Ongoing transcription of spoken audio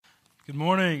Good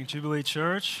morning, Jubilee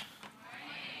Church.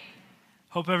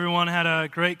 Hope everyone had a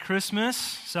great Christmas,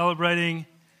 celebrating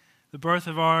the birth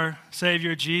of our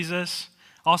Savior, Jesus.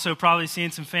 Also probably seeing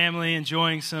some family,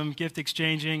 enjoying some gift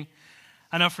exchanging.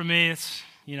 I know for me, it's,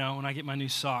 when I get my new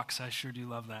socks, I sure do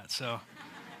love that. So,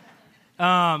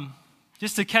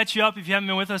 just to catch you up, if you haven't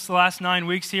been with us the last 9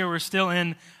 weeks here, we're still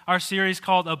in our series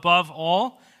called Above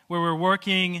All, where we're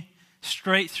working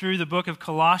straight through the book of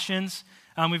Colossians.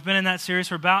 We've been in that series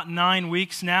for about 9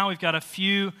 weeks now. We've got a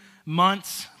few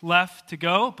months left to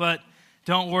go, but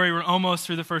don't worry, we're almost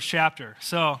through the first chapter.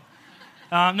 So,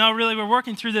 no, really, we're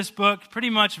working through this book pretty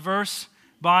much verse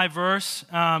by verse.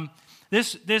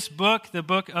 This book, the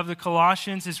book of the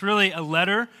Colossians, is really a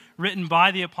letter written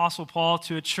by the Apostle Paul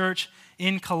to a church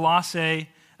in Colossae,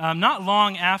 not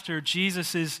long after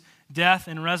Jesus' death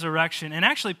and resurrection. And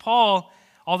actually, Paul,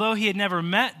 although he had never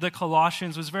met the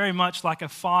Colossians, was very much like a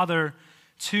father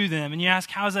to them. And you ask,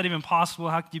 how is that even possible?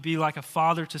 How could you be like a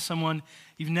father to someone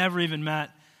you've never even met?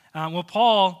 Well,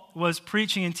 Paul was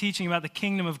preaching and teaching about the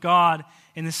kingdom of God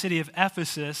in the city of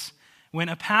Ephesus when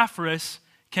Epaphras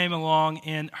came along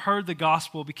and heard the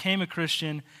gospel, became a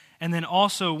Christian, and then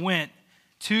also went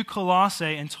to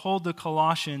Colossae and told the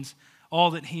Colossians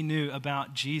all that he knew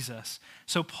about Jesus.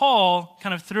 So Paul,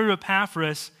 kind of through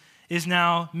Epaphras, is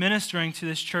now ministering to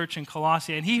this church in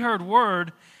Colossae, and he heard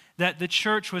word that the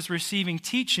church was receiving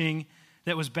teaching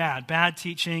that was bad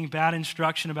teaching, bad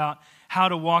instruction about how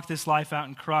to walk this life out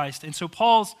in Christ. And so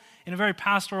Paul's, in a very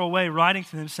pastoral way, writing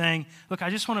to them saying, look, I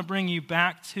just want to bring you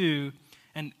back to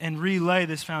and relay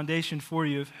this foundation for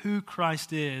you of who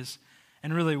Christ is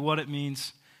and really what it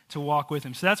means to walk with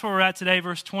him. So that's where we're at today,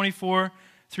 verse 24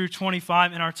 through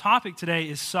 25, and our topic today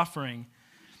is suffering.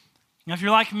 Now, if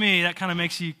you're like me, that kind of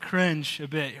makes you cringe a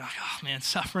bit. You're like, oh man,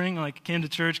 suffering? Like, I came to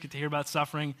church, get to hear about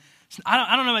suffering.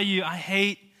 I don't know about you, I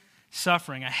hate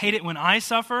suffering. I hate it when I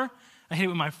suffer. I hate it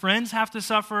when my friends have to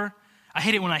suffer. I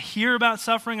hate it when I hear about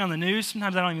suffering on the news.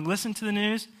 Sometimes I don't even listen to the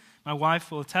news. My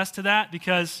wife will attest to that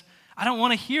because I don't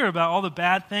want to hear about all the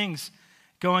bad things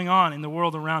going on in the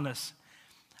world around us.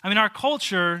 I mean, our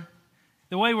culture,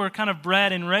 the way we're kind of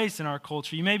bred and raised in our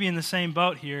culture, you may be in the same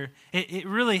boat here, it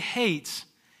really hates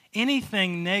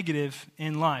anything negative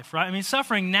in life, right? I mean,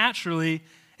 suffering naturally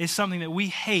is something that we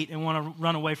hate and want to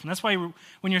run away from. That's why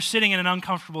when you're sitting in an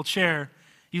uncomfortable chair,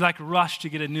 you like rush to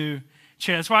get a new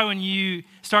chair. That's why when you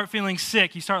start feeling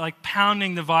sick, you start like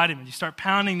pounding the vitamins. You start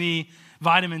pounding the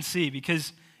vitamin C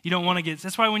because you don't want to get.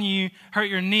 That's why when you hurt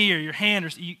your knee or your hand, or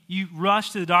you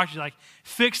rush to the doctor. You're like,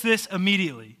 fix this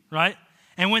immediately, right?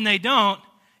 And when they don't,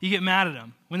 you get mad at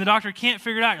them. When the doctor can't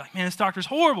figure it out, you're like, man, this doctor's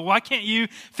horrible. Why can't you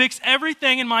fix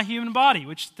everything in my human body?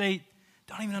 Which they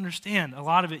don't even understand a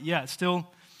lot of it yet. Still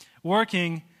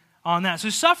working on that. So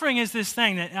suffering is this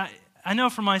thing that I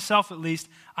know for myself at least,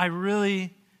 I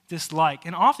really dislike.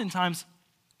 And oftentimes,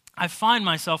 I find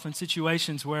myself in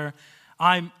situations where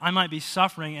I might be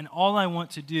suffering and all I want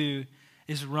to do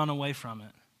is run away from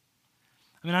it.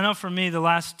 I mean, I know for me, the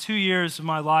last 2 years of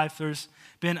my life, there's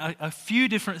been a few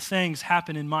different things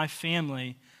happen in my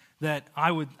family that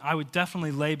I would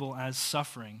definitely label as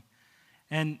suffering.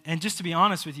 And just to be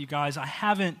honest with you guys, I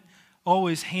haven't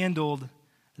always handled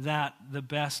that the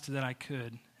best that I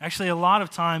could. Actually, a lot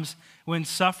of times when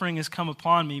suffering has come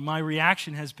upon me, my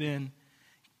reaction has been,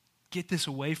 get this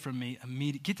away from me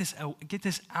immediately. Get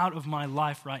this out of my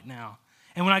life right now.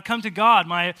 And when I come to God,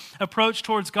 my approach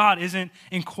towards God isn't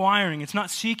inquiring. It's not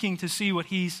seeking to see what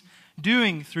he's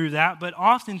doing through that, but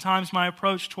oftentimes my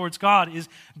approach towards God is,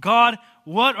 God,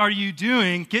 what are you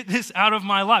doing? Get this out of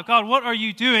my life. God, what are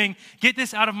you doing? Get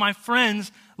this out of my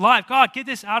friend's life. God, get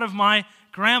this out of my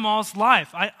grandma's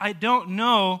life. I don't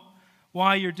know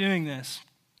why you're doing this.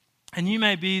 And you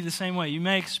may be the same way. You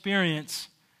may experience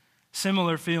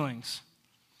similar feelings.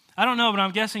 I don't know, but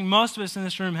I'm guessing most of us in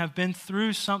this room have been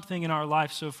through something in our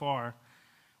life so far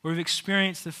where we've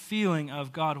experienced the feeling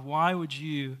of, God, why would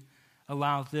you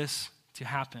allow this to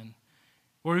happen?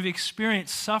 Or we've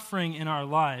experienced suffering in our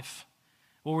life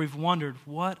where we've wondered,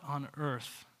 what on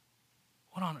earth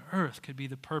could be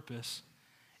the purpose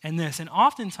in this? And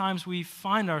oftentimes we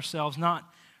find ourselves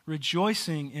not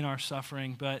rejoicing in our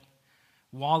suffering, but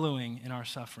wallowing in our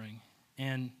suffering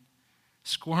and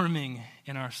squirming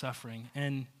in our suffering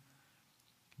and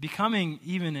becoming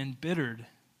even embittered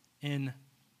in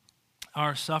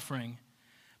our suffering.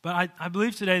 But I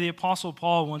believe today the Apostle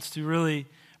Paul wants to really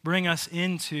bring us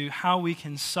into how we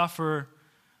can suffer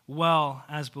well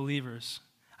as believers.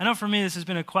 I know for me this has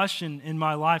been a question in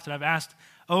my life that I've asked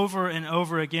over and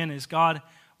over again is, God,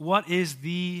 what is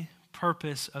the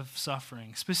purpose of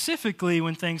suffering? Specifically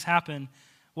when things happen,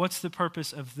 what's the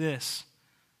purpose of this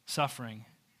suffering?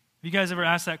 you guys ever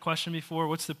asked that question before?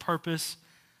 What's the purpose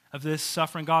of this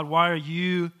suffering? God, why are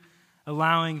you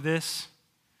allowing this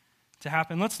to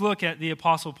happen? Let's look at the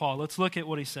Apostle Paul. Let's look at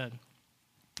what he said.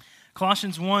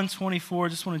 Colossians 1:24,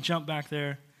 just want to jump back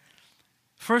there.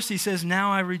 First he says,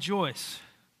 now I rejoice.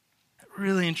 It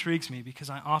really intrigues me because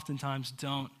I oftentimes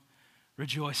don't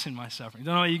rejoice in my suffering.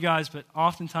 Don't know about you guys, but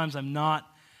oftentimes I'm not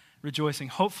rejoicing.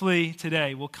 Hopefully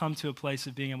today we'll come to a place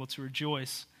of being able to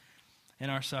rejoice in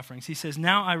our sufferings. He says,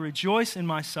 now I rejoice in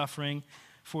my suffering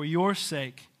for your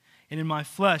sake, and in my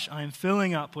flesh I am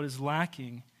filling up what is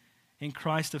lacking in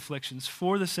Christ's afflictions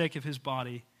for the sake of his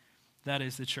body, that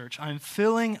is the church. I am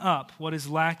filling up what is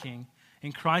lacking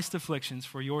in Christ's afflictions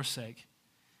for your sake.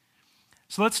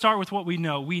 So let's start with what we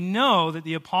know. We know that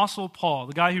the Apostle Paul,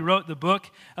 the guy who wrote the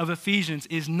book of Ephesians,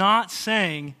 is not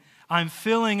saying, I'm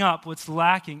filling up what's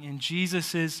lacking in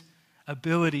Jesus'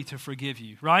 ability to forgive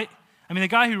you, right? I mean, the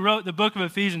guy who wrote the book of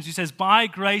Ephesians, he says, by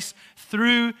grace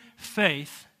through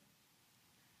faith,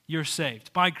 you're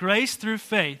saved. By grace through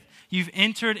faith, you've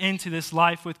entered into this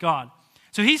life with God.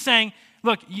 So he's saying,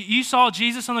 look, you saw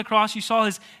Jesus on the cross. You saw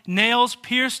his nails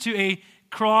pierced to a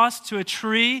cross, to a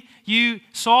tree. You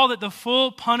saw that the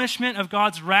full punishment of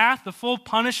God's wrath, the full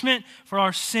punishment for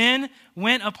our sin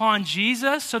went upon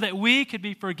Jesus so that we could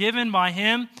be forgiven by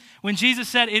him. When Jesus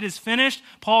said, it is finished,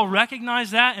 Paul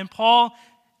recognized that, and Paul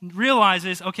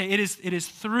realizes, okay, it is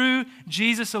through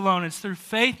Jesus alone, it's through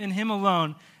faith in him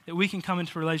alone that we can come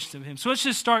into relationship with him. So let's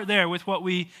just start there with what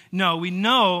we know. We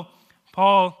know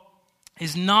Paul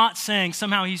is not saying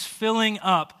somehow he's filling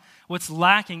up what's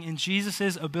lacking in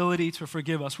Jesus' ability to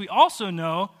forgive us. We also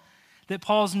know that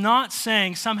Paul's not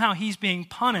saying somehow he's being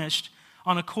punished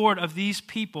on account of these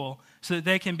people so that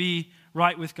they can be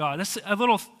right with God. That's a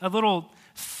little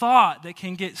thought that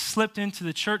can get slipped into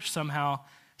the church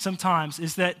sometimes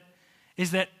is that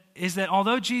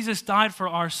although Jesus died for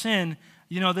our sin,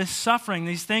 this suffering,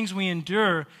 these things we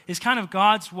endure is kind of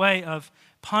God's way of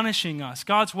punishing us,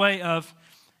 God's way of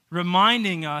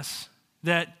reminding us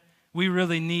that we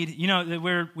really need,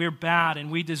 that we're bad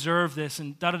and we deserve this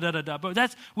and da-da-da-da-da.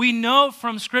 But we know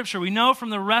from Scripture, we know from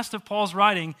the rest of Paul's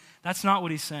writing, that's not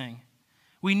what he's saying.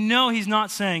 We know he's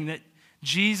not saying that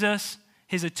Jesus,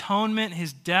 his atonement,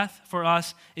 his death for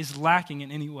us is lacking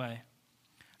in any way.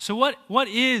 So what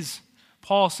is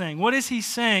Paul saying? What is he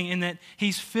saying in that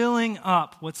he's filling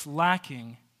up what's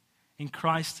lacking in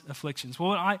Christ's afflictions?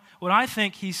 Well, what I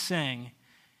think he's saying,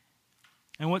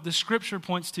 and what the Scripture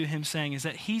points to him saying, is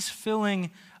that he's filling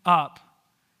up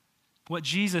what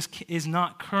Jesus is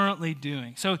not currently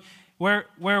doing. So where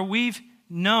we've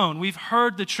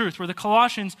heard the truth, where the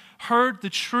Colossians heard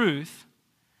the truth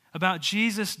about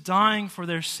Jesus dying for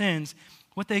their sins,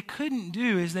 what they couldn't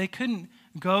do is they couldn't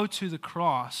go to the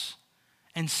cross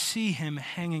and see him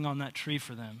hanging on that tree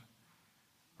for them,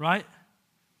 right?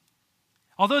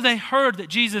 Although they heard that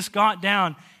Jesus got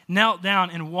down, knelt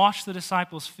down, and washed the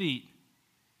disciples' feet,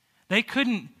 they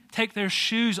couldn't take their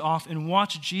shoes off and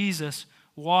watch Jesus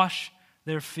wash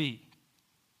their feet.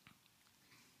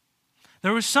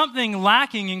 There was something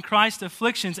lacking in Christ's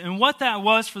afflictions, and what that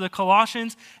was for the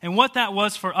Colossians, and what that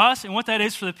was for us, and what that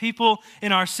is for the people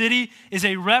in our city is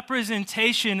a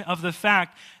representation of the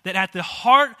fact that at the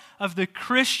heart of the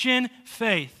Christian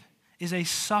faith is a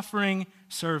suffering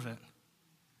servant.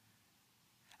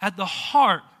 At the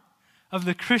heart of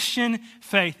the Christian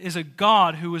faith is a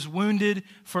God who was wounded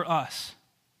for us.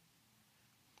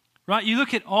 Right? You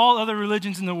look at all other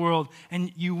religions in the world,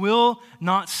 and you will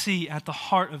not see at the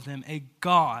heart of them a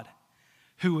God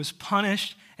who was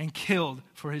punished and killed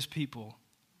for his people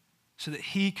so that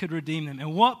he could redeem them.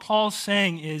 And what Paul's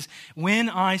saying is, when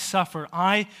I suffer,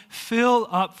 I fill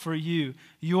up for you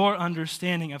your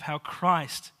understanding of how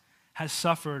Christ has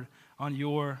suffered on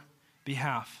your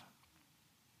behalf.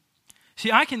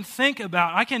 See, I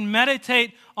can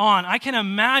meditate on, I can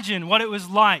imagine what it was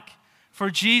like for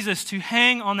Jesus to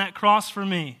hang on that cross for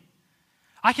me.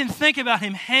 I can think about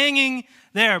him hanging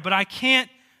there, but I can't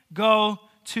go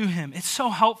to him. It's so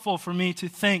helpful for me to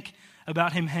think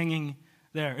about him hanging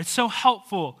there. It's so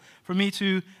helpful for me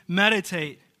to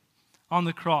meditate on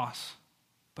the cross,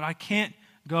 but I can't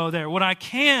go there. What I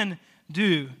can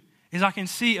do is I can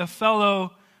see a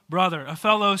fellow brother, a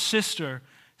fellow sister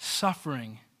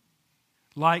suffering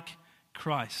like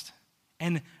Christ.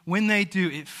 And when they do,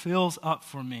 it fills up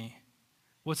for me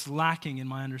what's lacking in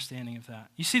my understanding of that.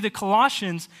 You see, the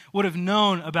Colossians would have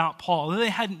known about Paul. Though they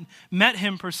hadn't met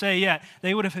him per se yet,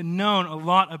 they would have known a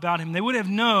lot about him. They would have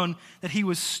known that he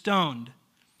was stoned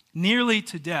nearly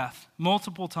to death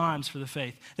multiple times for the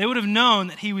faith. They would have known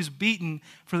that he was beaten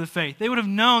for the faith. They would have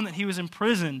known that he was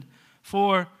imprisoned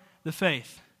for the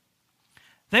faith.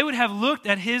 They would have looked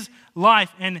at his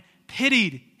life and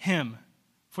pitied him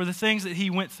for the things that he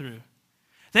went through.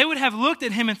 They would have looked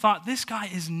at him and thought, this guy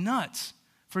is nuts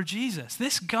for Jesus.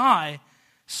 This guy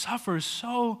suffers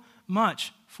so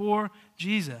much for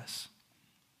Jesus.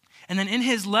 And then in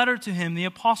his letter to him, the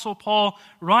Apostle Paul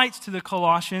writes to the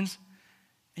Colossians,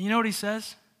 and you know what he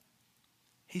says?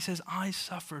 He says, I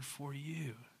suffered for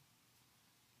you.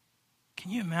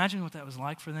 Can you imagine what that was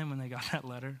like for them when they got that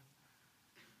letter?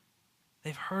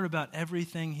 They've heard about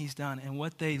everything he's done, and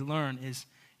what they learn is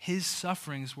his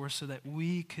sufferings were so that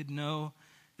we could know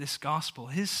this gospel.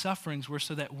 His sufferings were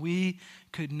so that we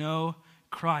could know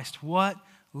Christ. What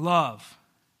love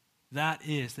that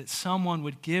is, that someone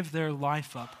would give their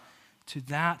life up to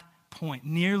that point,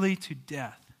 nearly to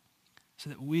death, so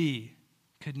that we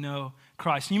could know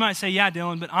Christ. And you might say, yeah,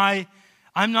 Dillon, but I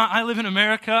live in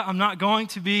America. I'm not going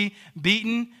to be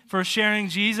beaten for sharing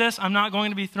Jesus. I'm not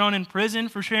going to be thrown in prison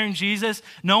for sharing Jesus.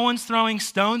 No one's throwing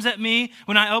stones at me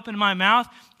when I open my mouth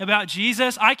about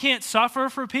Jesus. I can't suffer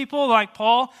for people like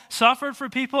Paul suffered for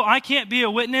people. I can't be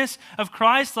a witness of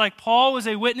Christ like Paul was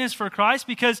a witness for Christ,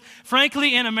 because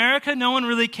frankly, in America, no one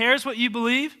really cares what you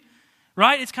believe,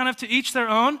 right? It's kind of to each their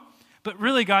own. But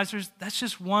really, guys, that's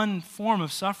just one form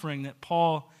of suffering that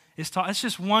Paul is taught. It's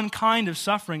just one kind of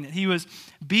suffering, that he was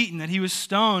beaten, that he was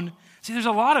stoned. See, there's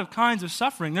a lot of kinds of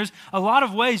suffering. There's a lot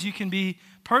of ways you can be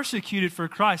persecuted for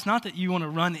Christ. Not that you want to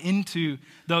run into,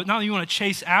 not that you want to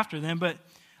chase after them, but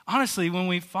honestly, when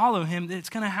we follow him, it's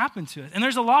going to happen to us. And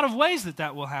there's a lot of ways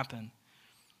that will happen.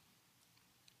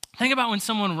 Think about when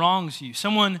someone wrongs you,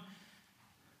 someone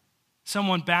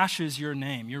bashes your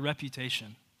name, your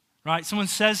reputation, right? Someone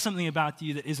says something about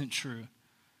you that isn't true.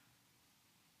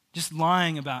 Just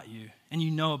lying about you, and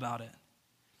you know about it.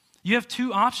 You have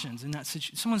two options in that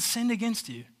situation. Someone sinned against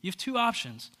you. You have two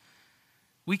options.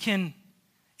 We can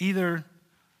either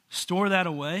store that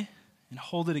away and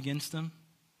hold it against them,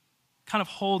 kind of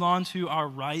hold on to our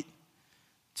right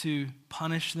to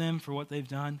punish them for what they've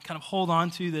done, kind of hold on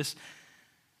to this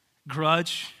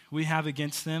grudge we have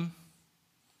against them,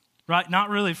 right? Not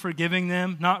really forgiving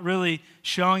them, not really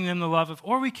showing them the love of,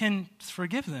 or we can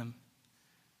forgive them.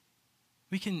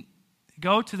 We can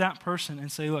go to that person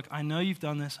and say, look, I know you've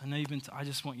done this. I know you've been, I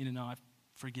just want you to know I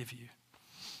forgive you.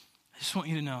 I just want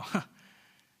you to know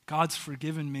God's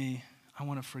forgiven me. I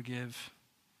want to forgive.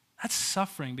 That's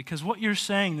suffering, because what you're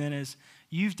saying then is,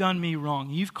 you've done me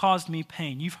wrong. You've caused me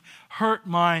pain. You've hurt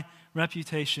my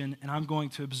reputation, and I'm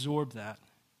going to absorb that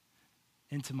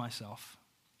into myself.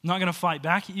 I'm not going to fight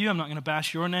back at you. I'm not going to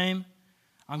bash your name.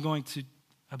 I'm going to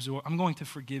absorb. I'm going to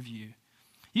forgive you.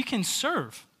 You can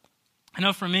serve. I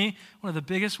know for me, one of the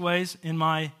biggest ways in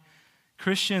my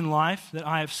Christian life that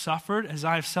I have suffered is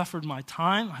I have suffered my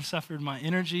time, I've suffered my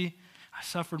energy, I've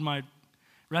suffered my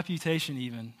reputation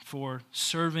even for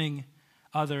serving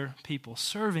other people.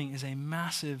 Serving is a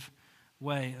massive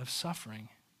way of suffering.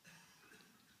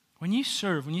 When you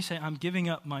serve, when you say, I'm giving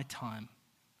up my time,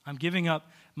 I'm giving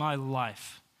up my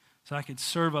life so I could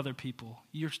serve other people,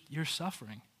 you're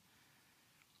suffering.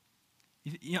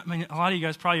 I mean, a lot of you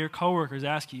guys, probably your coworkers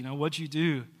ask you, what'd you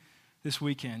do this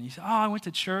weekend? You say, I went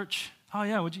to church. Oh,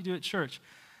 yeah, what'd you do at church?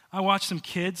 I watched some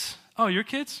kids. Oh, your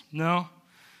kids? No,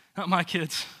 not my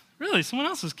kids. Really, someone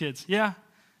else's kids? Yeah.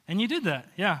 And you did that?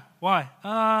 Yeah. Why?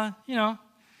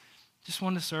 Just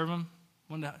wanted to serve them.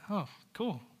 Oh,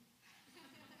 cool.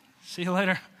 See you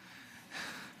later.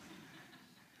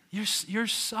 You're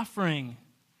suffering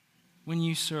when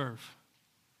you serve.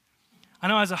 I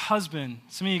know as a husband,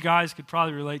 some of you guys could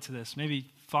probably relate to this, maybe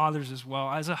fathers as well.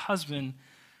 As a husband,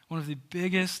 one of the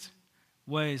biggest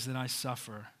ways that I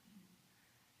suffer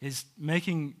is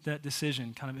making that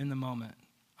decision kind of in the moment.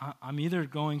 I'm either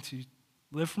going to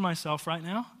live for myself right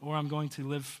now, or I'm going to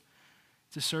live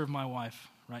to serve my wife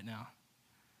right now.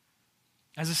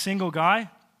 As a single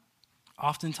guy,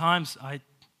 oftentimes I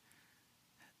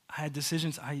had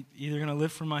decisions. I'm either going to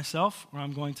live for myself, or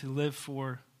I'm going to live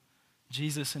for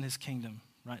Jesus and his kingdom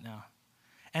right now.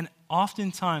 And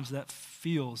oftentimes that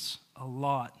feels a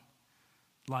lot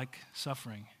like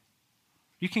suffering.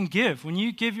 You can give. When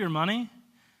you give your money,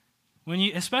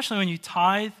 especially when you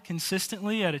tithe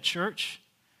consistently at a church,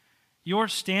 your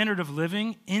standard of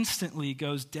living instantly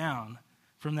goes down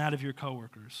from that of your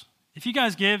coworkers. If you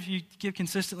guys you give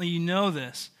consistently, you know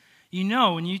this. You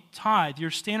know when you tithe,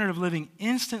 your standard of living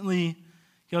instantly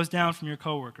goes down from your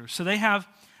coworkers. So they have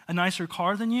a nicer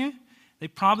car than you. They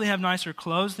probably have nicer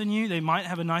clothes than you. They might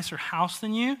have a nicer house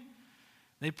than you.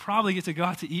 They probably get to go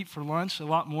out to eat for lunch a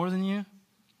lot more than you,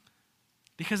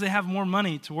 because they have more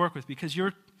money to work with, because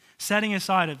you're setting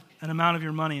aside an amount of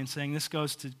your money and saying this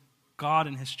goes to God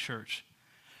and his church.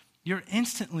 You're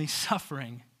instantly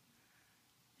suffering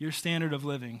your standard of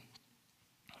living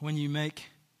when you make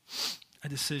a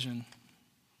decision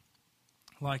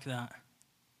like that.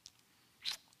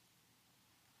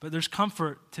 But there's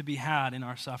comfort to be had in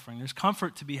our suffering. There's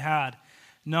comfort to be had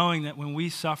knowing that when we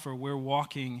suffer, we're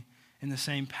walking in the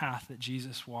same path that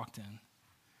Jesus walked in.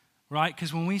 Right?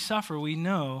 Because when we suffer, we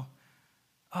know,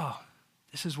 oh,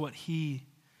 this is what he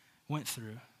went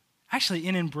through. Actually,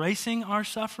 in embracing our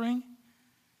suffering,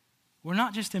 we're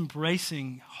not just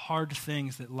embracing hard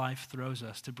things that life throws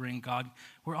us to bring God.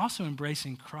 We're also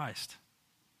embracing Christ.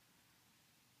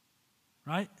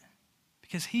 Right?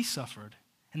 Because he suffered.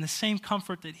 And the same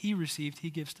comfort that he received, he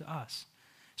gives to us.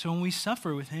 So when we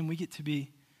suffer with him, we get to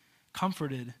be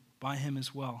comforted by him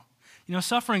as well. You know,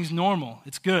 suffering's normal.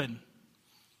 It's good.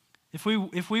 If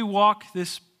we walk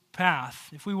this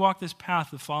path,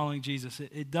 of following Jesus,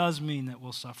 it does mean that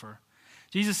we'll suffer.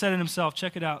 Jesus said it himself.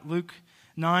 Check it out. Luke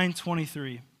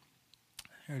 9:23.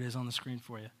 There it is on the screen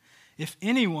for you. If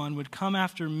anyone would come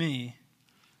after me,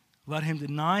 let him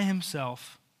deny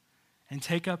himself and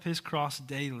take up his cross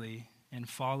daily and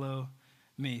follow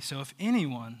me. So if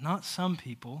anyone, not some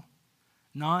people,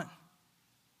 not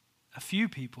a few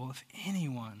people, if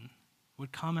anyone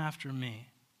would come after me.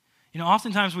 You know,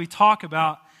 oftentimes we talk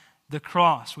about the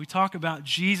cross. We talk about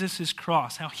Jesus'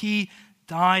 cross, how he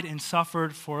died and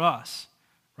suffered for us,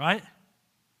 right?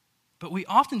 But we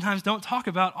oftentimes don't talk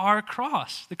about our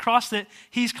cross, the cross that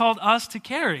he's called us to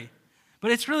carry.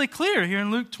 But it's really clear here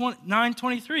in Luke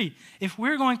 9:23. If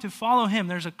we're going to follow him,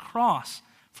 there's a cross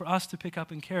for us to pick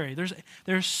up and carry.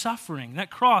 There's suffering. That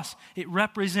cross, it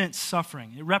represents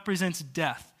suffering. It represents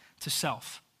death to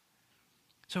self.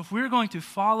 So if we're going to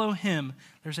follow him,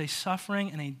 there's a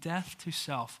suffering and a death to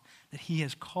self that he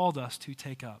has called us to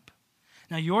take up.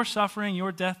 Now, your suffering,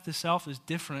 your death to self is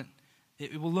different.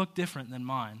 It will look different than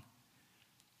mine.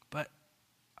 But,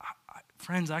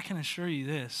 friends, I can assure you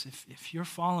this. If you're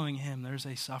following him, there's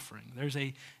a suffering. There's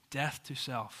a death to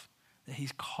self that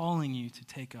he's calling you to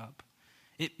take up.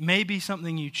 It may be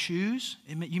something you choose.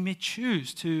 You may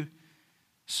choose to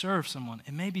serve someone.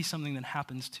 It may be something that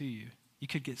happens to you. You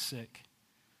could get sick.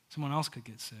 Someone else could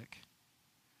get sick.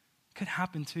 It could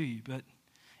happen to you, but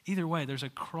either way, there's a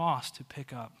cross to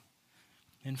pick up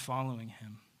in following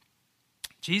him.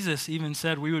 Jesus even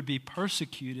said we would be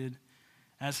persecuted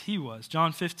as he was.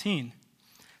 John 15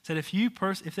 said,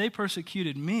 if they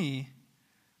persecuted me,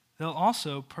 they'll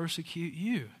also persecute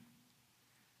you.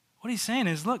 What he's saying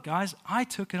is, look, guys, I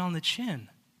took it on the chin.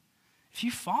 If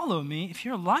you follow me, if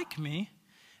you're like me,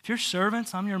 if you're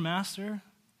servants, I'm your master,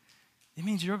 it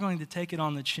means you're going to take it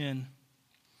on the chin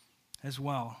as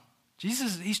well.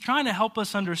 Jesus, he's trying to help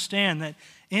us understand that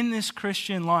in this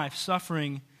Christian life,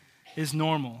 suffering is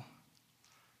normal.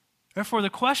 Therefore, the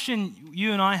question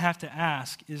you and I have to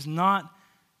ask is not,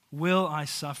 will I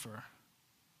suffer?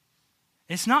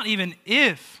 It's not even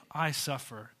if I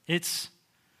suffer. It's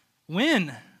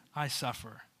when I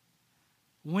suffer.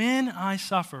 When I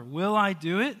suffer, will I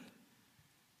do it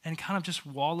and kind of just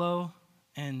wallow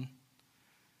and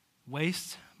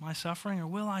waste my suffering, or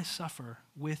will I suffer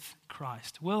with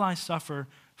Christ? Will I suffer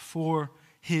for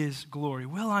his glory?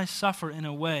 Will I suffer in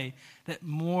a way that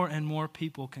more and more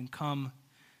people can come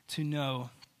to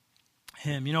know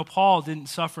him? You know, Paul didn't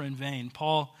suffer in vain.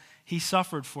 Paul, he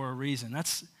suffered for a reason.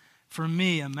 That's, for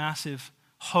me, a massive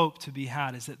hope to be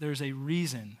had, is that there's a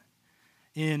reason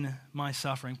in my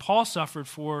suffering. Paul suffered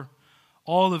for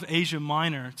all of Asia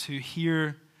Minor to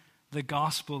hear the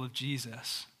gospel of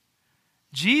Jesus.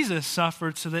 Jesus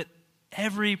suffered so that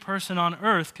every person on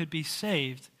earth could be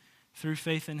saved through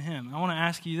faith in him. I want to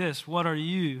ask you this: what are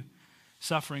you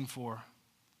suffering for?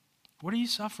 What are you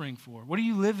suffering for? What are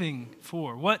you living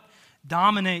for? What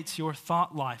dominates your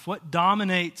thought life? What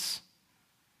dominates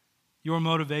your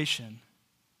motivation?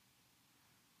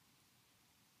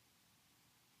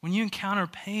 When you encounter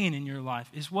pain in your life,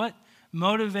 is what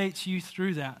motivates you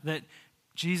through that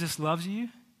Jesus loves you,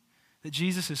 that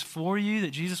Jesus is for you, that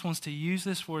Jesus wants to use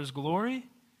this for his glory?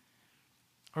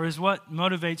 Or is what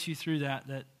motivates you through that,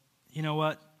 you know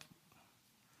what,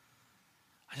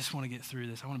 I just want to get through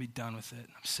this. I want to be done with it.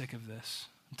 I'm sick of this.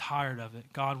 I'm tired of it.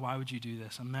 God, why would you do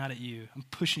this? I'm mad at you. I'm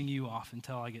pushing you off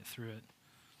until I get through it.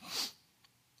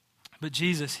 But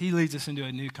Jesus, he leads us into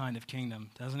a new kind of kingdom,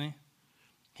 doesn't he?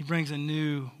 He brings a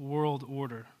new world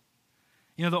order.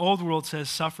 You know, the old world says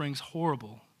suffering's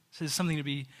horrible. It says something to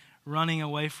be running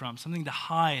away from, something to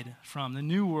hide from. The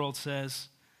new world says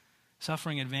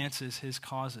suffering advances his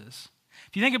causes.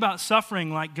 If you think about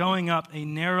suffering like going up a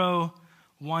narrow,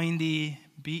 windy,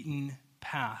 beaten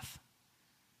path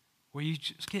where you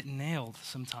just get nailed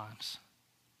sometimes.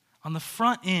 On the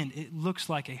front end, it looks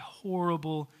like a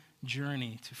horrible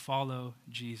journey to follow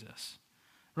Jesus.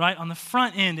 Right? On the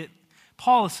front end,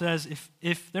 Paul says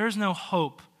if there's no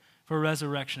hope for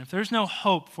resurrection, if there's no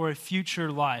hope for a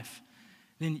future life,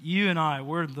 then you and I,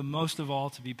 we're the most of all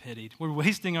to be pitied. We're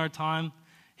wasting our time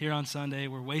here on Sunday.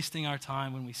 We're wasting our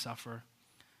time when we suffer.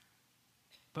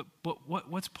 But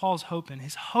what's Paul's hope in?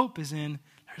 His hope is in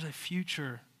there's a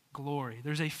future glory.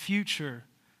 There's a future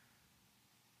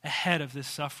ahead of this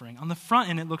suffering. On the front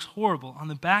end, it looks horrible. On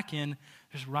the back end,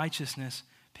 there's righteousness,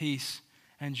 peace,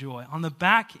 and joy. On the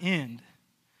back end,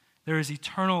 there is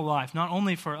eternal life, not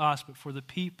only for us, but for the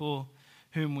people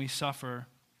whom we suffer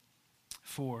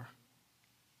for.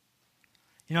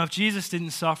 You know, if Jesus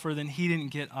didn't suffer, then he didn't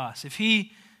get us. If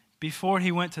he, before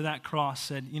he went to that cross,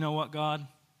 said, you know what, God?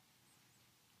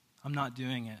 I'm not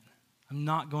doing it. I'm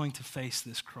not going to face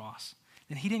this cross.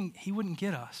 Then he wouldn't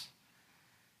get us.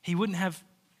 He wouldn't have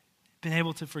been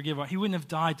able to he wouldn't have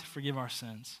died to forgive our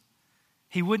sins.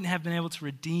 He wouldn't have been able to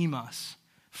redeem us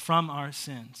from our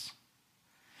sins.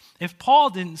 If Paul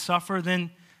didn't suffer,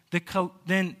 then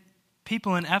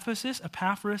people in Ephesus,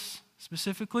 Epaphras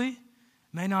specifically,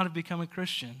 may not have become a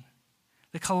Christian.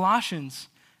 The Colossians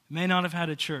may not have had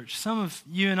a church. Some of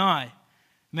you and I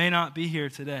may not be here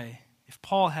today if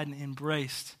Paul hadn't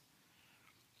embraced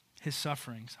his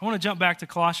sufferings. I want to jump back to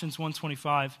Colossians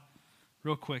 1:25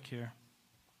 real quick here.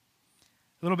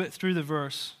 A little bit through the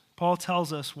verse, Paul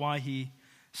tells us why he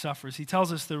suffers. He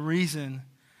tells us the reason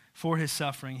for his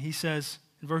suffering. He says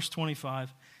in verse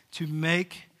 25, to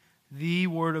make the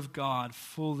word of God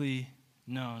fully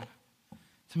known.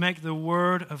 To make the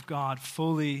word of God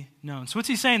fully known. So what's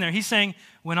he saying there? He's saying,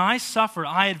 when I suffer,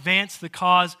 I advance the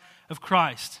cause of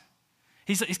Christ.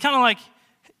 He's kind of like,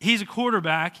 he's a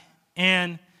quarterback,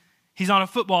 and he's on a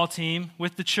football team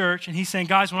with the church, and he's saying,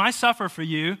 guys, when I suffer for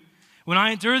you, when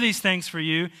I endure these things for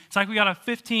you, it's like we got a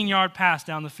 15-yard pass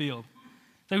down the field.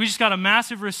 It's like we just got a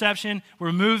massive reception.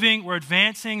 We're moving. We're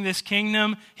advancing this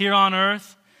kingdom here on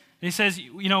earth. And he says,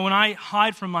 you know, when I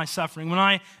hide from my suffering, when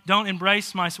I don't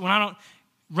embrace when I don't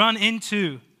run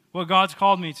into what God's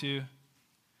called me to,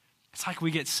 it's like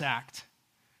we get sacked.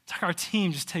 It's like our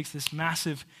team just takes this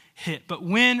massive hit. But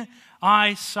when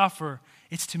I suffer,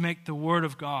 it's to make the word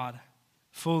of God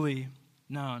fully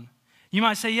known. You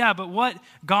might say, yeah, but what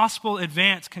gospel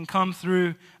advance can come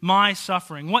through my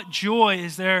suffering? What joy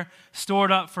is there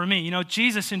stored up for me? You know,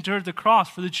 Jesus endured the cross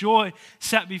for the joy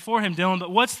set before him, Dillon, but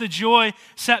what's the joy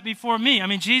set before me? I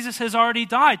mean, Jesus has already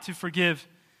died to forgive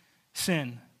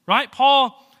sin, right?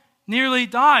 Paul nearly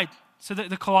died,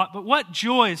 but what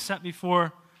joy is set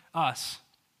before us?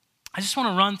 I just want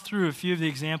to run through a few of the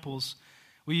examples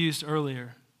we used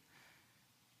earlier.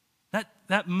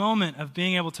 That moment of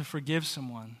being able to forgive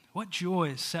someone, what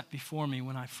joy is set before me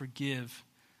when I forgive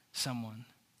someone?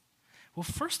 Well,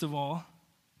 first of all,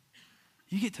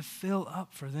 you get to fill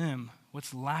up for them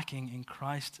what's lacking in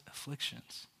Christ's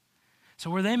afflictions. So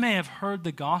where they may have heard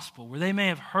the gospel, where they may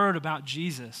have heard about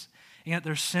Jesus, and yet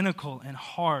they're cynical and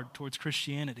hard towards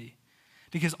Christianity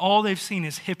because all they've seen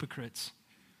is hypocrites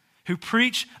who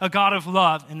preach a God of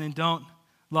love and then don't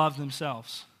love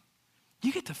themselves.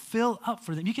 You get to fill up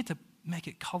for them. You get to make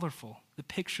it colorful, the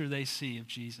picture they see of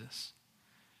Jesus.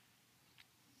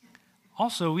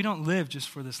 Also, we don't live just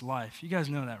for this life. You guys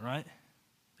know that, right?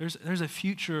 There's a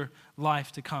future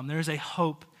life to come. There's a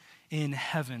hope in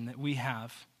heaven that we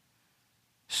have,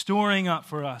 storing up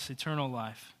for us eternal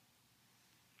life.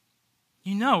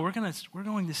 You know, we're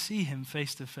going to see him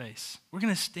face to face. We're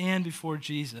going to stand before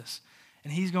Jesus,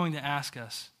 and he's going to ask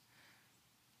us,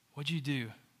 what'd you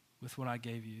do with what I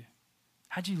gave you?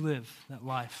 How'd you live that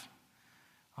life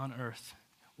on earth?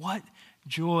 What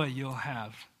joy you'll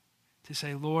have to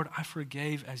say, Lord, I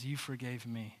forgave as you forgave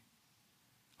me.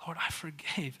 Lord, I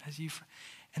forgave as you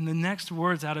And the next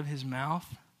words out of his mouth,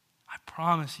 I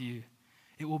promise you,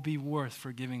 it will be worth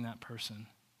forgiving that person.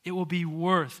 It will be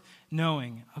worth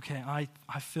knowing, okay,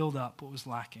 I filled up what was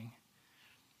lacking.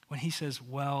 When he says,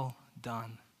 well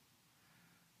done.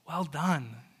 Well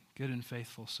done, good and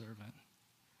faithful servant.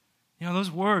 You know,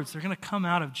 those words, they're going to come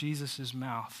out of Jesus'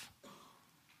 mouth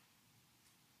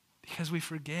because we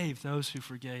forgave those who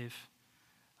forgave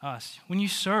us. When you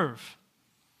serve,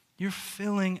 you're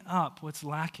filling up what's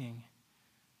lacking.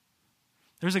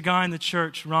 There's a guy in the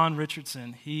church, Ron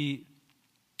Richardson. Him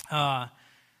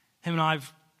and I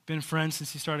have been friends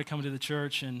since he started coming to the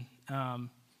church, and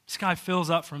this guy fills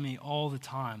up for me all the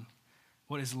time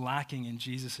what is lacking in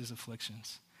Jesus'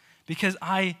 afflictions. Because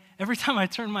every time I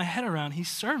turn my head around, he's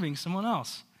serving someone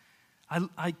else.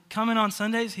 I come in on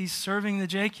Sundays, he's serving the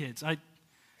J Kids. I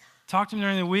talk to him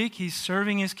during the week, he's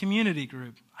serving his community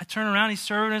group. I turn around, he's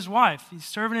serving his wife. He's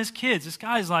serving his kids. This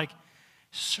guy's like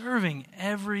serving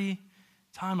every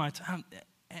time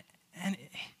and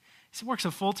he works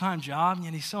a full-time job, and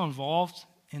yet he's so involved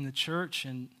in the church.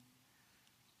 And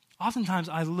oftentimes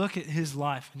I look at his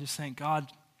life and just think, God,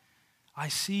 I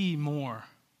see more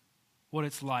what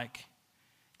it's like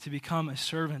to become a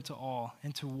servant to all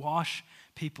and to wash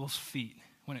people's feet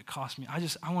when it costs me.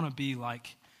 I want to be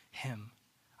like him.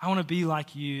 I want to be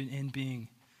like you in being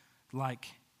like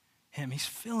him. He's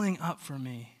filling up for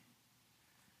me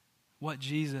what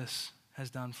Jesus has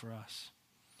done for us.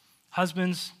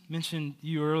 Husbands, mentioned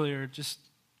you earlier, just,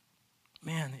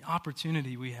 man, the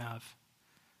opportunity we have.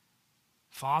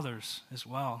 Fathers as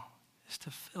well, is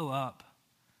to fill up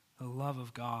the love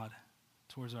of God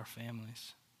towards our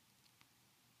families.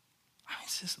 I mean,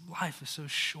 this life is so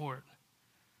short.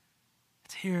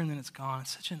 It's here and then it's gone.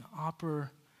 It's such an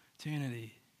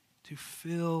opportunity to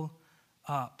fill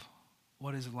up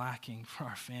what is lacking for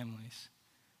our families.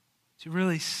 To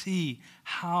really see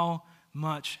how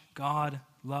much God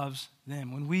loves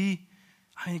them.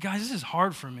 Guys, this is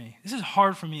hard for me. This is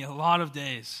hard for me a lot of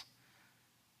days.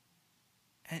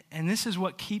 And this is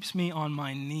what keeps me on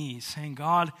my knees, saying,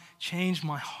 God, change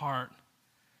my heart.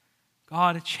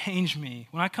 God, change me.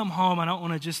 When I come home, I don't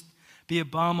want to just be a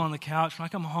bum on the couch. When I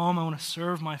come home, I want to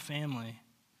serve my family.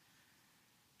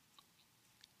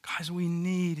 Guys, we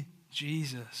need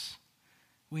Jesus.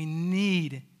 We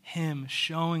need him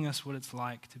showing us what it's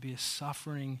like to be a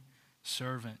suffering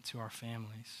servant to our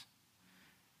families.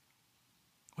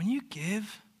 When you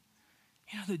give,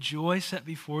 the joy set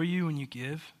before you when you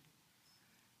give.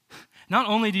 Not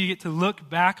only do you get to look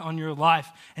back on your life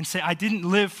and say, I didn't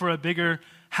live for a bigger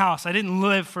house. I didn't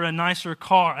live for a nicer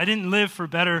car. I didn't live for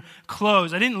better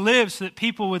clothes. I didn't live so that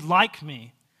people would like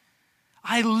me.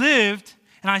 I lived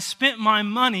and I spent my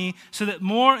money so that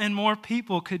more and more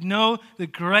people could know the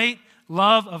great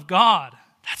love of God.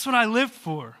 That's what I lived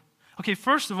for. Okay,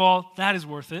 first of all, that is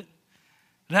worth it.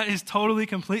 That is totally,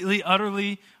 completely,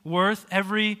 utterly worth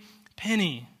every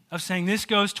penny of saying this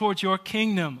goes towards your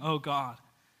kingdom, oh God.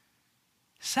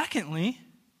 Secondly,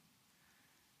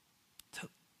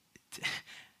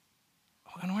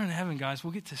 when we're in heaven, guys,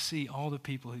 we'll get to see all the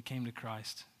people who came to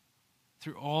Christ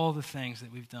through all the things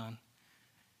that we've done.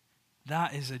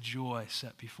 That is a joy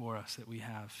set before us that we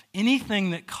have. Anything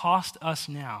that cost us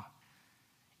now,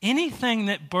 anything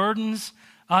that burdens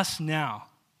us now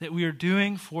that we are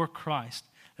doing for Christ,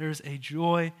 there is a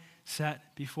joy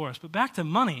set before us. But back to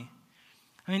money.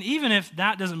 Even if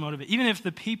that doesn't motivate, even if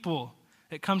the people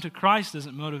that come to Christ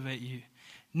doesn't motivate you,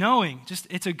 knowing just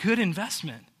it's a good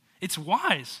investment. It's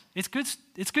wise. It's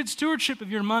good stewardship of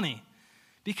your money,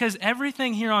 because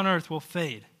everything here on earth will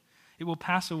fade. It will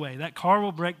pass away. That car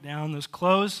will break down. Those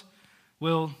clothes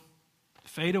will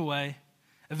fade away.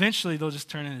 Eventually, they'll just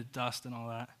turn into dust and all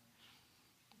that.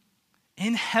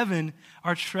 In heaven,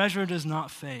 our treasure does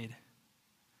not fade.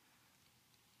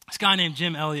 This guy named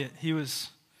Jim Elliot, he's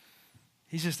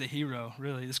just a hero,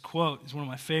 really. This quote is one of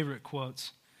my favorite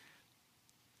quotes.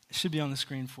 It should be on the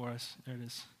screen for us. There it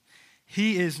is.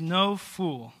 He is no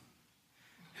fool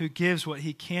who gives what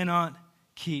he cannot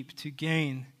keep to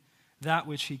gain that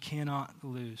which he cannot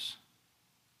lose.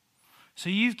 So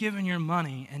you've given your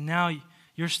money, and now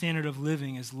your standard of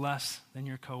living is less than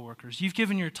your coworkers. You've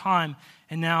given your time,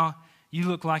 and now you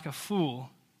look like a fool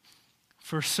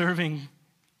for serving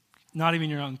not even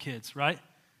your own kids, right?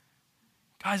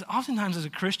 Guys, oftentimes as a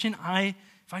Christian,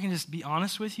 if I can just be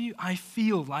honest with you, I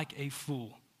feel like a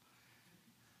fool.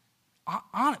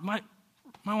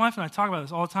 My wife and I talk about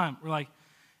this all the time. We're like,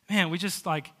 man, we just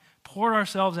pour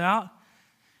ourselves out,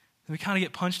 and we kind of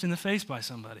get punched in the face by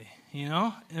somebody,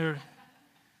 Or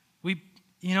we,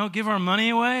 give our money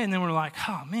away, and then we're like,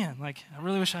 oh man, I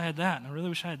really wish I had that, and I really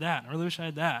wish I had that, and I really wish I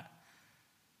had that.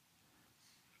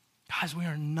 Guys, we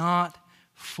are not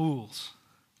fools.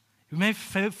 We may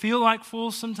feel like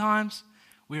fools sometimes.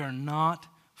 We are not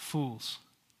fools.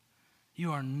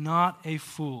 You are not a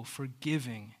fool for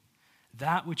giving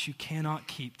that which you cannot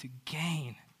keep to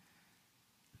gain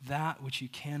that which you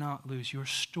cannot lose. You're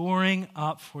storing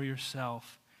up for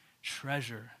yourself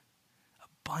treasure,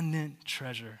 abundant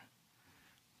treasure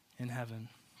in heaven.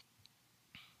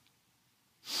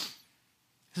 This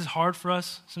is hard for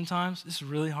us sometimes. This is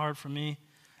really hard for me,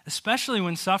 especially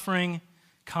when suffering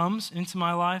comes into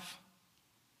my life.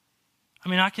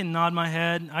 I can nod my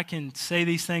head, I can say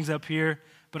these things up here,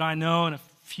 but I know in a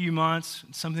few months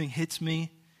something hits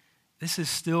me. This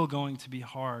is still going to be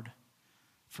hard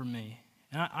for me.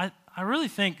 And I really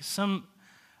think some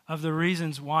of the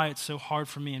reasons why it's so hard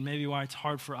for me, and maybe why it's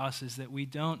hard for us, is that we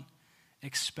don't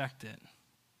expect it.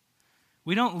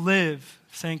 We don't live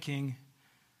thinking,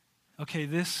 okay,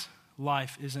 this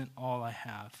life isn't all I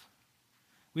have.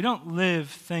 We don't live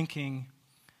thinking,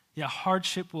 yeah,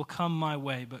 hardship will come my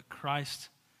way, but Christ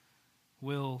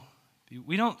will be.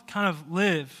 We don't kind of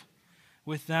live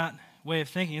with that way of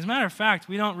thinking. As a matter of fact,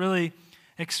 we don't really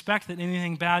expect that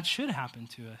anything bad should happen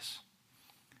to us.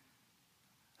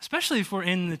 Especially if we're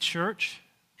in the church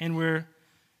and we're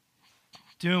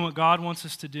doing what God wants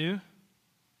us to do.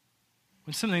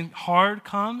 When something hard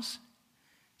comes,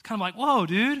 it's kind of like, whoa,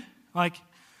 dude. Like,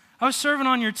 I was serving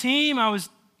on your team. I was,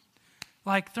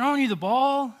 like, throwing you the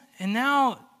ball. And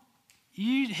now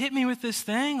you hit me with this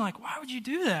thing. Like, why would you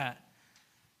do that?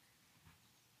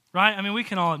 Right? I mean, we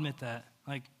can all admit that.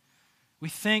 Like, we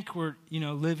think we're,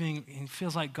 living, and it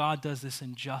feels like God does this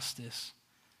injustice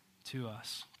to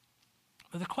us.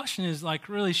 But the question is, like,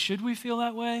 really, should we feel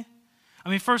that way? I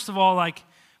mean, first of all, like,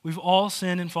 we've all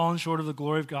sinned and fallen short of the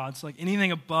glory of God. So, like,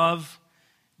 anything above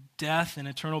death and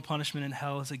eternal punishment in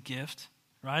hell is a gift,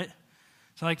 right?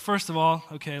 So, like, first of all,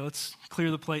 okay, let's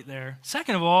clear the plate there.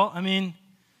 Second of all, I mean,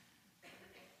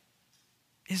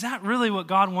 is that really what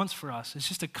God wants for us? It's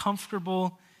just a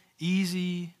comfortable,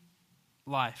 easy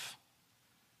life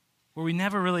where we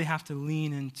never really have to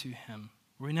lean into Him,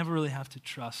 where we never really have to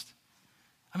trust.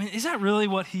 I mean, is that really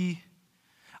what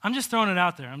I'm just throwing it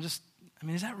out there.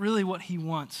 Is that really what He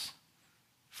wants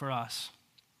for us?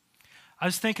 I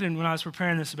was thinking when I was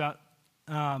preparing this about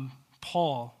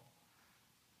Paul,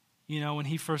 when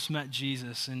he first met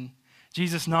Jesus, and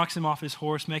Jesus knocks him off his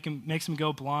horse, makes him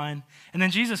go blind. And then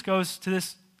Jesus goes to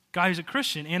this guy who's a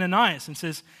Christian, Ananias, and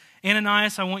says,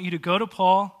 Ananias, I want you to go to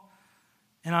Paul,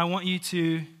 and I want you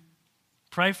to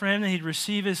pray for him that he'd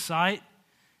receive his sight.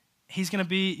 He's going to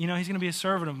be, he's going to be a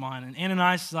servant of mine. And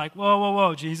Ananias is like,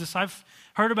 whoa, Jesus, I've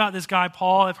heard about this guy,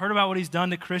 Paul. I've heard about what he's done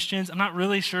to Christians. I'm not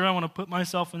really sure I want to put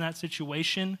myself in that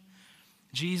situation.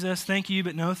 Jesus, thank you,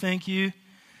 but no thank you.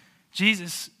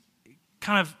 Jesus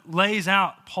kind of lays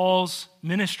out Paul's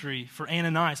ministry for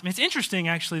Ananias. I mean, it's interesting,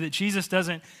 actually, that Jesus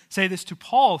doesn't say this to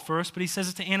Paul first, but he says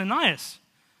it to Ananias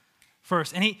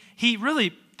first. And he really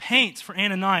paints for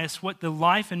Ananias what the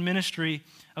life and ministry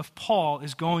of Paul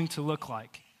is going to look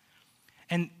like.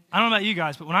 And I don't know about you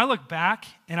guys, but when I look back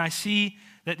and I see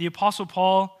that the Apostle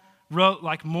Paul wrote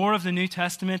like more of the New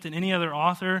Testament than any other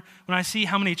author, when I see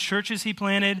how many churches he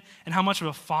planted and how much of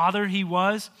a father he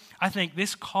was, I think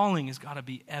this calling has got to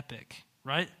be epic,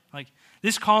 right? Like,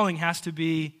 this calling has to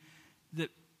be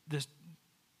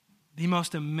the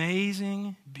most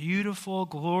amazing, beautiful,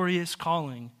 glorious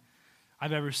calling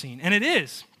I've ever seen. And it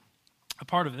is a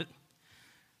part of it.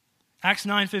 Acts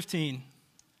 9:15.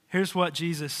 Here's what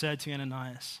Jesus said to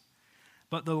Ananias.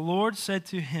 But the Lord said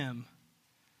to him,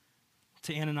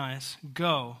 to Ananias,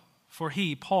 go, for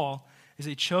he, Paul, is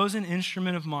a chosen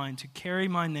instrument of mine to carry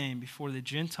my name before the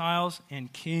Gentiles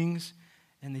and kings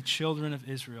and the children of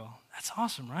Israel. That's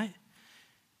awesome, right?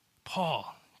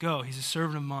 Paul, go, he's a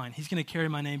servant of mine. He's going to carry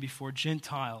my name before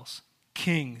Gentiles,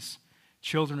 kings,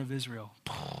 children of Israel.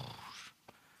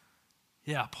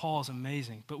 Yeah, Paul's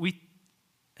amazing. But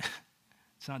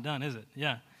it's not done, is it?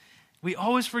 Yeah. We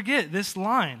always forget this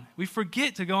line. We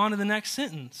forget to go on to the next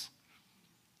sentence.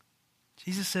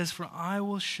 Jesus says, for I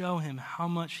will show him how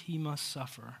much he must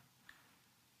suffer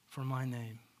for my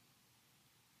name.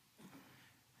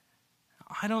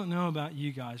 I don't know about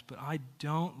you guys, but I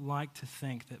don't like to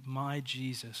think that my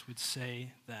Jesus would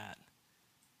say that.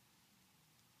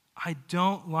 I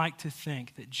don't like to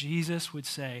think that Jesus would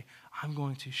say, I'm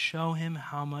going to show him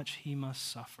how much he must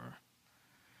suffer.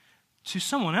 To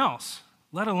someone else,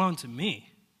 let alone to me.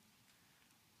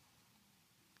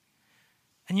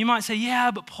 And you might say, yeah,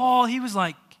 but Paul, he was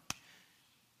like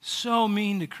so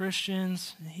mean to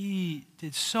Christians. He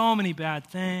did so many bad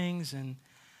things. And,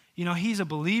 he's a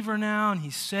believer now and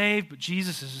he's saved, but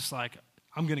Jesus is just like,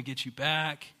 I'm going to get you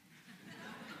back.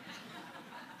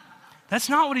 That's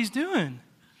not what he's doing.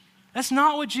 That's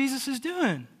not what Jesus is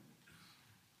doing.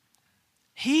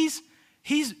 He's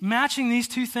matching these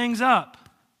two things up.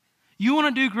 You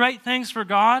want to do great things for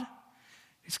God?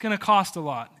 It's going to cost a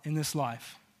lot in this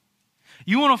life.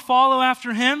 You want to follow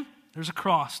after him? There's a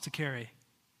cross to carry.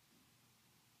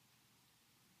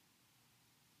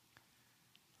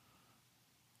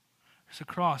 There's a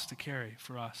cross to carry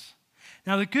for us.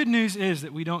 Now, the good news is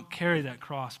that we don't carry that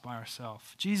cross by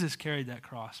ourselves. Jesus carried that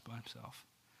cross by himself.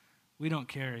 We don't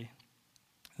carry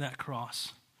that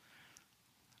cross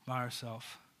by ourselves.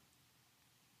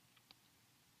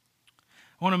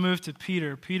 I want to move to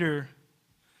Peter. Peter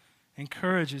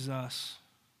encourages us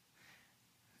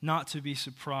not to be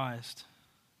surprised.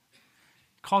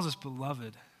 He calls us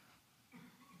beloved.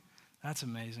 That's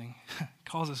amazing. He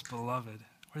calls us beloved.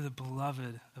 We're the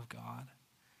beloved of God.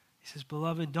 He says,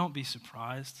 beloved, don't be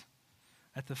surprised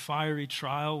at the fiery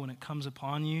trial when it comes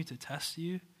upon you to test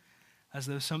you, as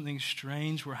though something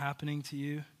strange were happening to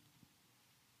you.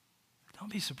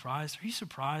 Don't be surprised. Are you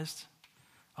surprised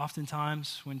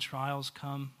oftentimes when trials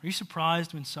come? Are you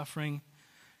surprised when suffering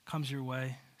comes your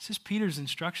way? This is Peter's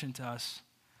instruction to us.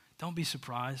 Don't be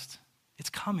surprised. It's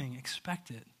coming. Expect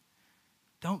it.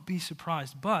 Don't be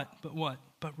surprised. But what?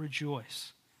 But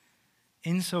rejoice.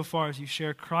 Insofar as you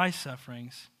share Christ's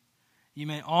sufferings, you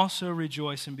may also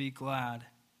rejoice and be glad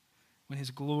when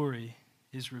his glory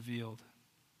is revealed.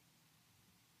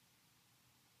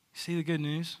 See the good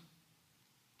news?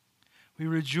 We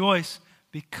rejoice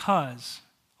because,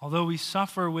 although we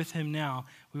suffer with him now,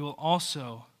 we will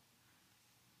also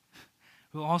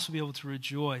be able to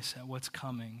rejoice at what's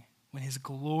coming when his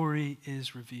glory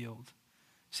is revealed.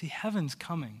 See, heaven's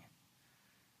coming.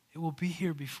 It will be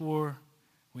here before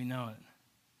we know it.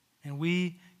 And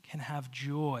we can have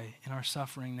joy in our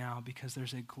suffering now because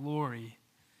there's a glory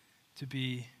to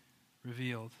be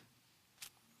revealed.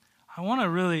 I want to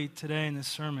really, today in this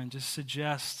sermon, just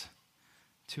suggest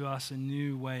to us a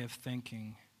new way of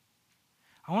thinking.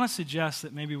 I want to suggest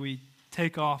that maybe we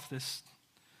take off this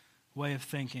way of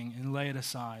thinking and lay it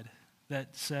aside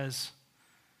that says,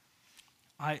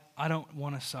 I don't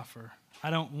want to suffer. I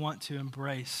don't want to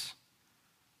embrace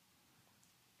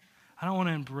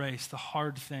the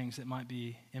hard things that might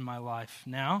be in my life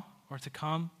now or to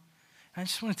come. And I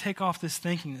just want to take off this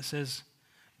thinking that says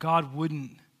God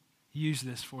wouldn't use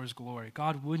this for his glory.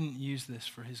 God wouldn't use this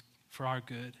for our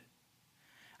good.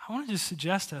 I want to just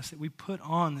suggest to us that we put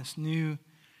on this new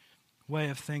way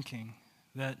of thinking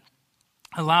that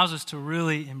allows us to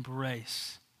really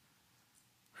embrace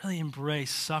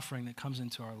suffering that comes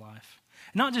into our life.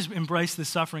 Not just embrace the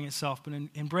suffering itself, but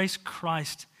embrace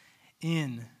Christ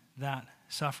in that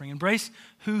suffering. Embrace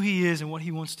who he is and what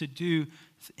he wants to do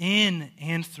in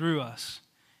and through us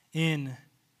in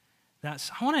that.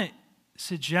 I want to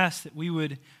suggest that we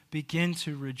would begin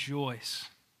to rejoice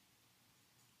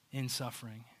in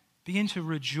suffering. Begin to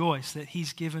rejoice that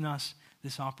he's given us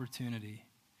this opportunity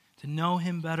to know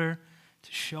him better,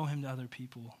 to show him to other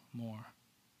people more.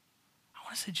 I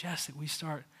want to suggest that we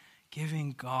start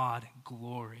giving God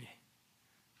glory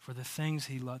for the things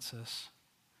he lets us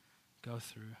go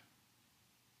through.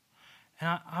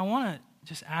 And I want to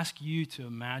just ask you to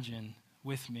imagine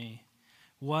with me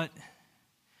what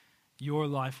your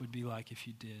life would be like if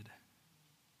you did.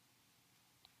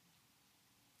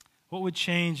 What would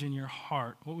change in your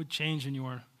heart? What would change in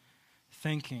your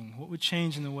thinking? What would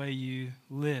change in the way you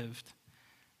lived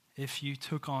if you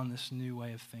took on this new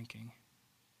way of thinking?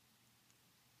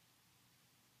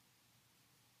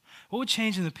 What would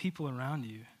change in the people around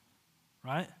you,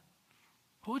 right?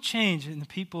 What would change in the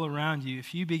people around you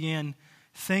if you began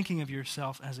thinking of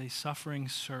yourself as a suffering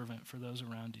servant for those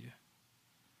around you?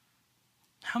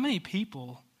 How many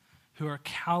people who are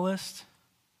calloused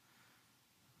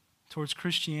towards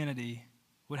Christianity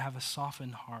would have a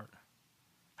softened heart?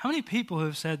 How many people who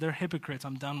have said they're hypocrites,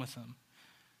 I'm done with them,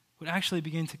 would actually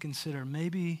begin to consider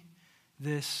maybe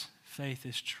this faith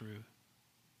is true?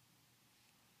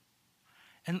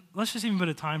 And let's just even put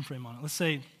a time frame on it. Let's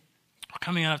say we're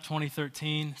coming out of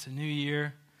 2013, it's a new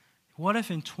year. What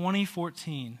if in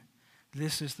 2014,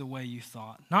 this is the way you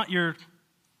thought? Not your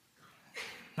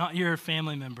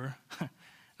family member,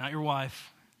 not your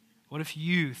wife. What if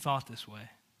you thought this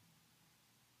way?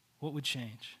 What would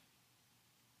change?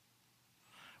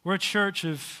 We're a church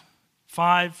of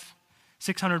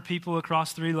 500-600 people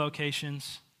across 3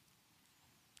 locations.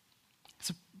 It's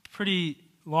a pretty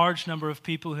large number of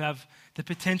people who have the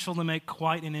potential to make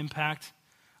quite an impact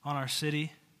on our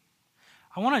city.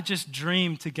 I want to just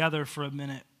dream together for a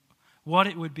minute what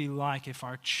it would be like if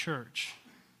our church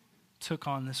took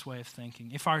on this way of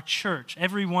thinking. If our church,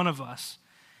 every one of us,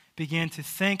 began to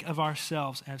think of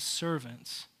ourselves as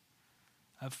servants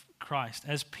of Christ,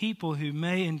 as people who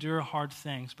may endure hard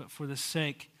things, but for the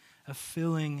sake of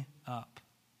filling up.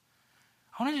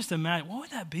 I want to just imagine, what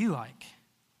would that be like?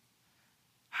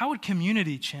 How would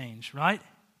community change, right?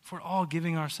 If we're all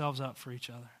giving ourselves up for each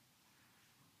other.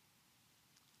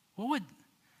 What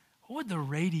would the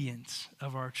radiance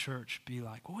of our church be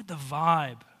like? What would the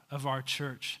vibe of our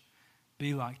church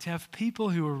be like? To have people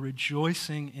who are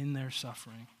rejoicing in their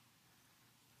suffering.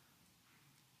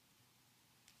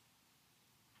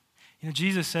 You know,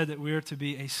 Jesus said that we are to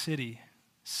be a city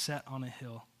set on a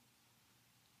hill.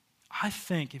 I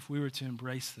think if we were to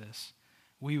embrace this,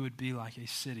 we would be like a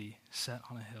city set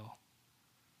on a hill.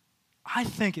 I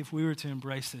think if we were to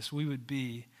embrace this, we would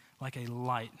be like a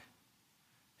light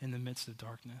in the midst of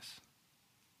darkness.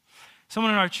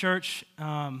 someone in our church,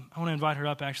 I want to invite her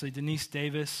up actually, Denise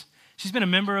Davis. She's been a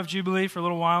member of Jubilee for a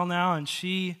little while now, and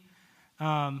she's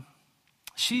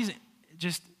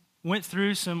just went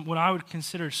through some what I would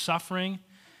consider suffering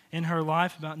in her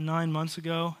life about 9 months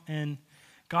ago, and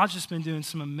God's just been doing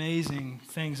some amazing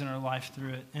things in her life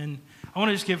through it. And I want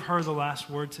to just give her the last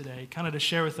word today, kind of to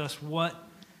share with us what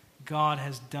God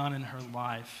has done in her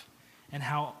life and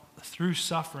how through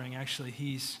suffering, actually,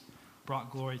 he's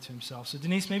brought glory to himself. So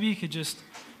Denise, maybe you could just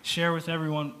share with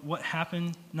everyone what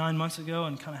happened 9 months ago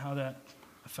and kind of how that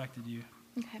affected you.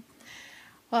 Okay.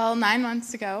 Well, 9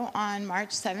 months ago on March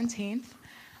 17th,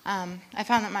 I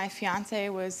found that my fiance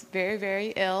was very,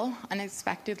 very ill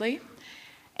unexpectedly.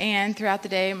 And throughout the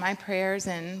day, my prayers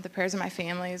and the prayers of my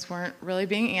families weren't really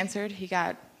being answered. He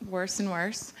got worse and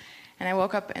worse. And I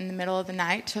woke up in the middle of the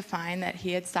night to find that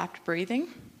he had stopped breathing.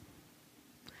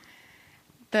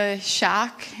 The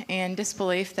shock and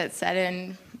disbelief that set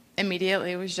in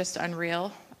immediately was just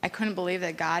unreal. I couldn't believe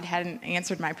that God hadn't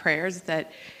answered my prayers,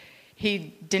 that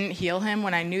he didn't heal him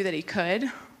when I knew that he could.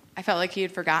 I felt like he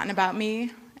had forgotten about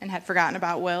me and had forgotten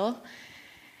about Will.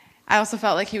 I also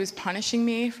felt like he was punishing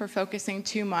me for focusing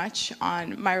too much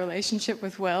on my relationship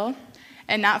with Will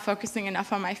and not focusing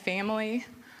enough on my family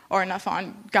or enough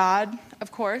on God,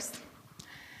 of course.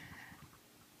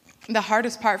 The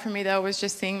hardest part for me, though, was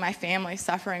just seeing my family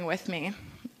suffering with me.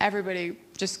 Everybody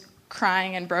just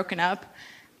crying and broken up.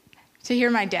 To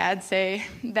hear my dad say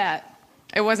that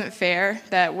it wasn't fair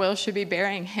that Will should be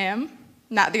burying him,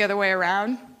 not the other way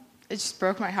around, it just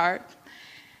broke my heart.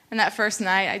 And that first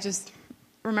night, I just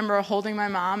remember holding my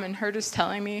mom and her just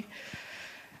telling me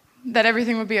that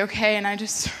everything would be okay. And I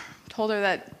just told her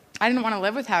that I didn't want to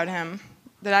live without him,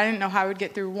 that I didn't know how I would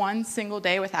get through one single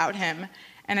day without him.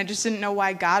 And I just didn't know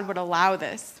why God would allow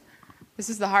this. This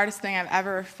is the hardest thing I've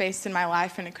ever faced in my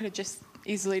life, and it could have just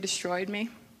easily destroyed me.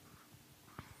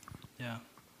 Yeah.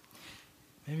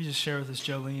 Maybe just share with us,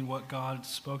 Jolene, what God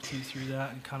spoke to you through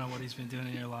that and kind of what he's been doing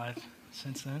in your life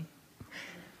since then.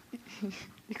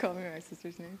 You called me my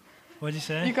sister's name. What'd you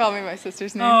say? You called me my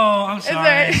sister's name. Oh, I'm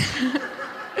sorry.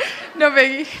 No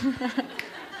biggie.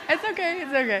 It's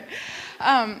okay.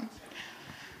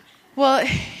 Well,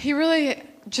 he really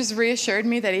just reassured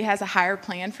me that he has a higher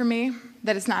plan for me,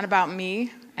 that it's not about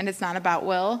me and it's not about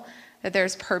Will, that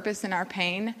there's purpose in our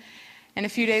pain. And a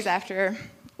few days after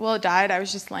Will died, I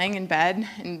was just laying in bed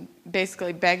and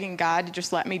basically begging God to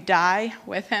just let me die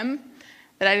with him,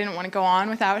 that I didn't want to go on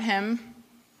without him.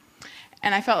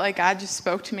 And I felt like God just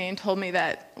spoke to me and told me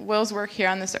that Will's work here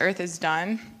on this earth is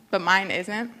done, but mine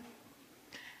isn't.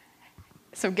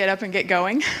 So get up and get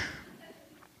going.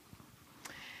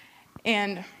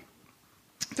 And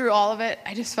through all of it,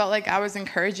 I just felt like God was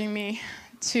encouraging me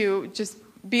to just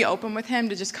be open with him,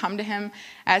 to just come to him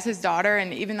as his daughter.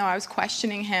 And even though I was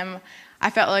questioning him, I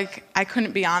felt like I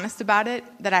couldn't be honest about it,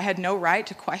 that I had no right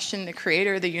to question the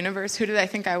creator of the universe. Who did I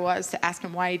think I was to ask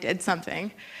him why he did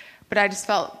something? But I just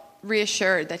felt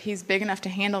reassured that he's big enough to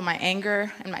handle my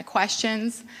anger and my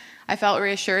questions. I felt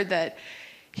reassured that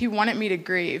he wanted me to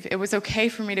grieve. It was okay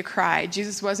for me to cry.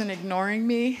 Jesus wasn't ignoring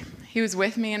me. He was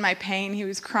with me in my pain. He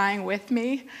was crying with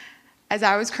me as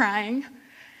I was crying.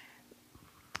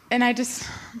 And I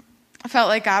felt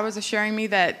like God was assuring me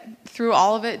that through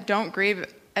all of it, don't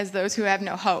grieve as those who have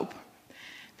no hope.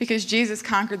 Because Jesus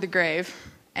conquered the grave,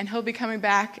 and he'll be coming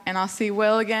back, and I'll see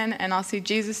Will again, and I'll see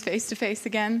Jesus face to face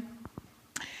again.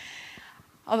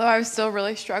 Although I was still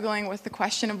really struggling with the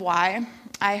question of why,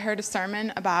 I heard a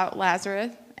sermon about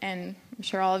Lazarus, and I'm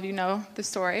sure all of you know the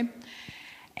story.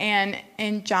 And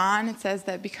in John, it says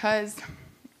that because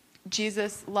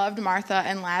Jesus loved Martha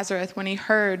and Lazarus, when he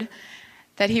heard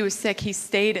that he was sick, he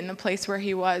stayed in the place where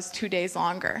he was 2 days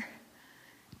longer.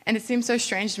 And it seems so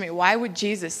strange to me. Why would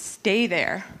Jesus stay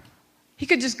there? He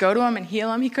could just go to him and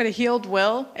heal him. He could have healed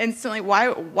Will instantly.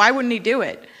 Why wouldn't he do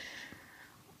it?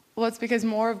 Well, it's because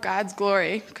more of God's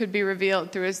glory could be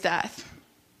revealed through his death.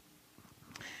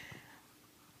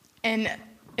 And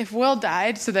if Will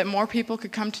died so that more people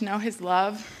could come to know his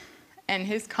love and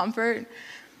his comfort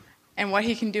and what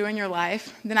he can do in your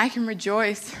life, then I can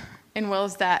rejoice in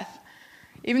Will's death.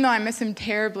 Even though I miss him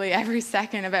terribly every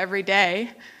second of every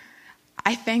day,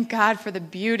 I thank God for the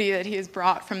beauty that he has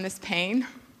brought from this pain.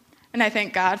 And I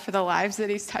thank God for the lives that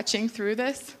he's touching through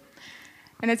this.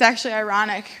 And it's actually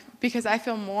ironic because I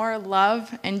feel more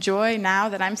love and joy now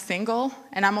that I'm single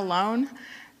and I'm alone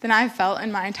than I've felt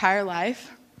in my entire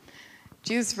life.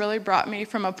 Jesus really brought me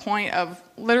from a point of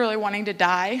literally wanting to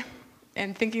die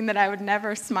and thinking that I would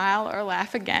never smile or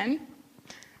laugh again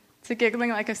to giggling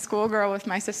like a schoolgirl with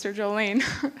my sister Jolene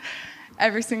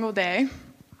every single day.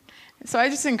 So I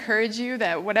just encourage you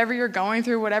that whatever you're going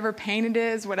through, whatever pain it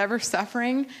is, whatever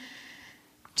suffering,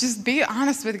 just be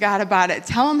honest with God about it.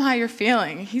 Tell him how you're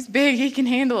feeling. He's big. He can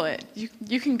handle it.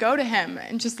 You can go to him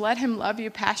and just let him love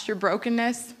you past your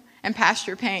brokenness and past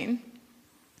your pain.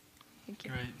 Thank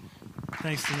you. Great.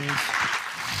 Thanks, Denise.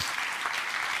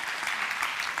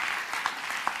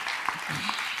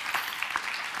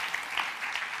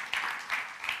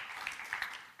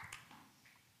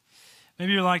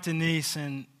 Maybe you're like Denise,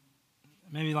 and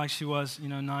maybe like she was,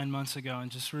 9 months ago, and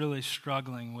just really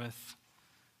struggling with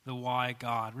the why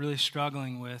God, really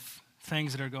struggling with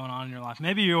things that are going on in your life.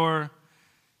 Maybe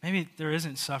there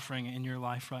isn't suffering in your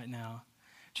life right now.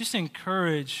 Just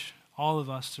encourage all of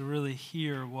us to really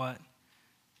hear what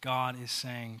God is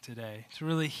saying today, to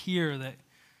really hear that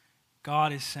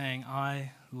God is saying,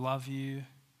 I love you,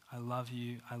 I love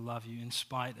you, I love you, in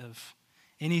spite of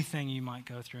anything you might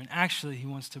go through. And actually, he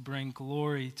wants to bring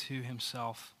glory to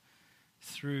himself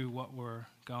through what we're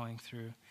going through.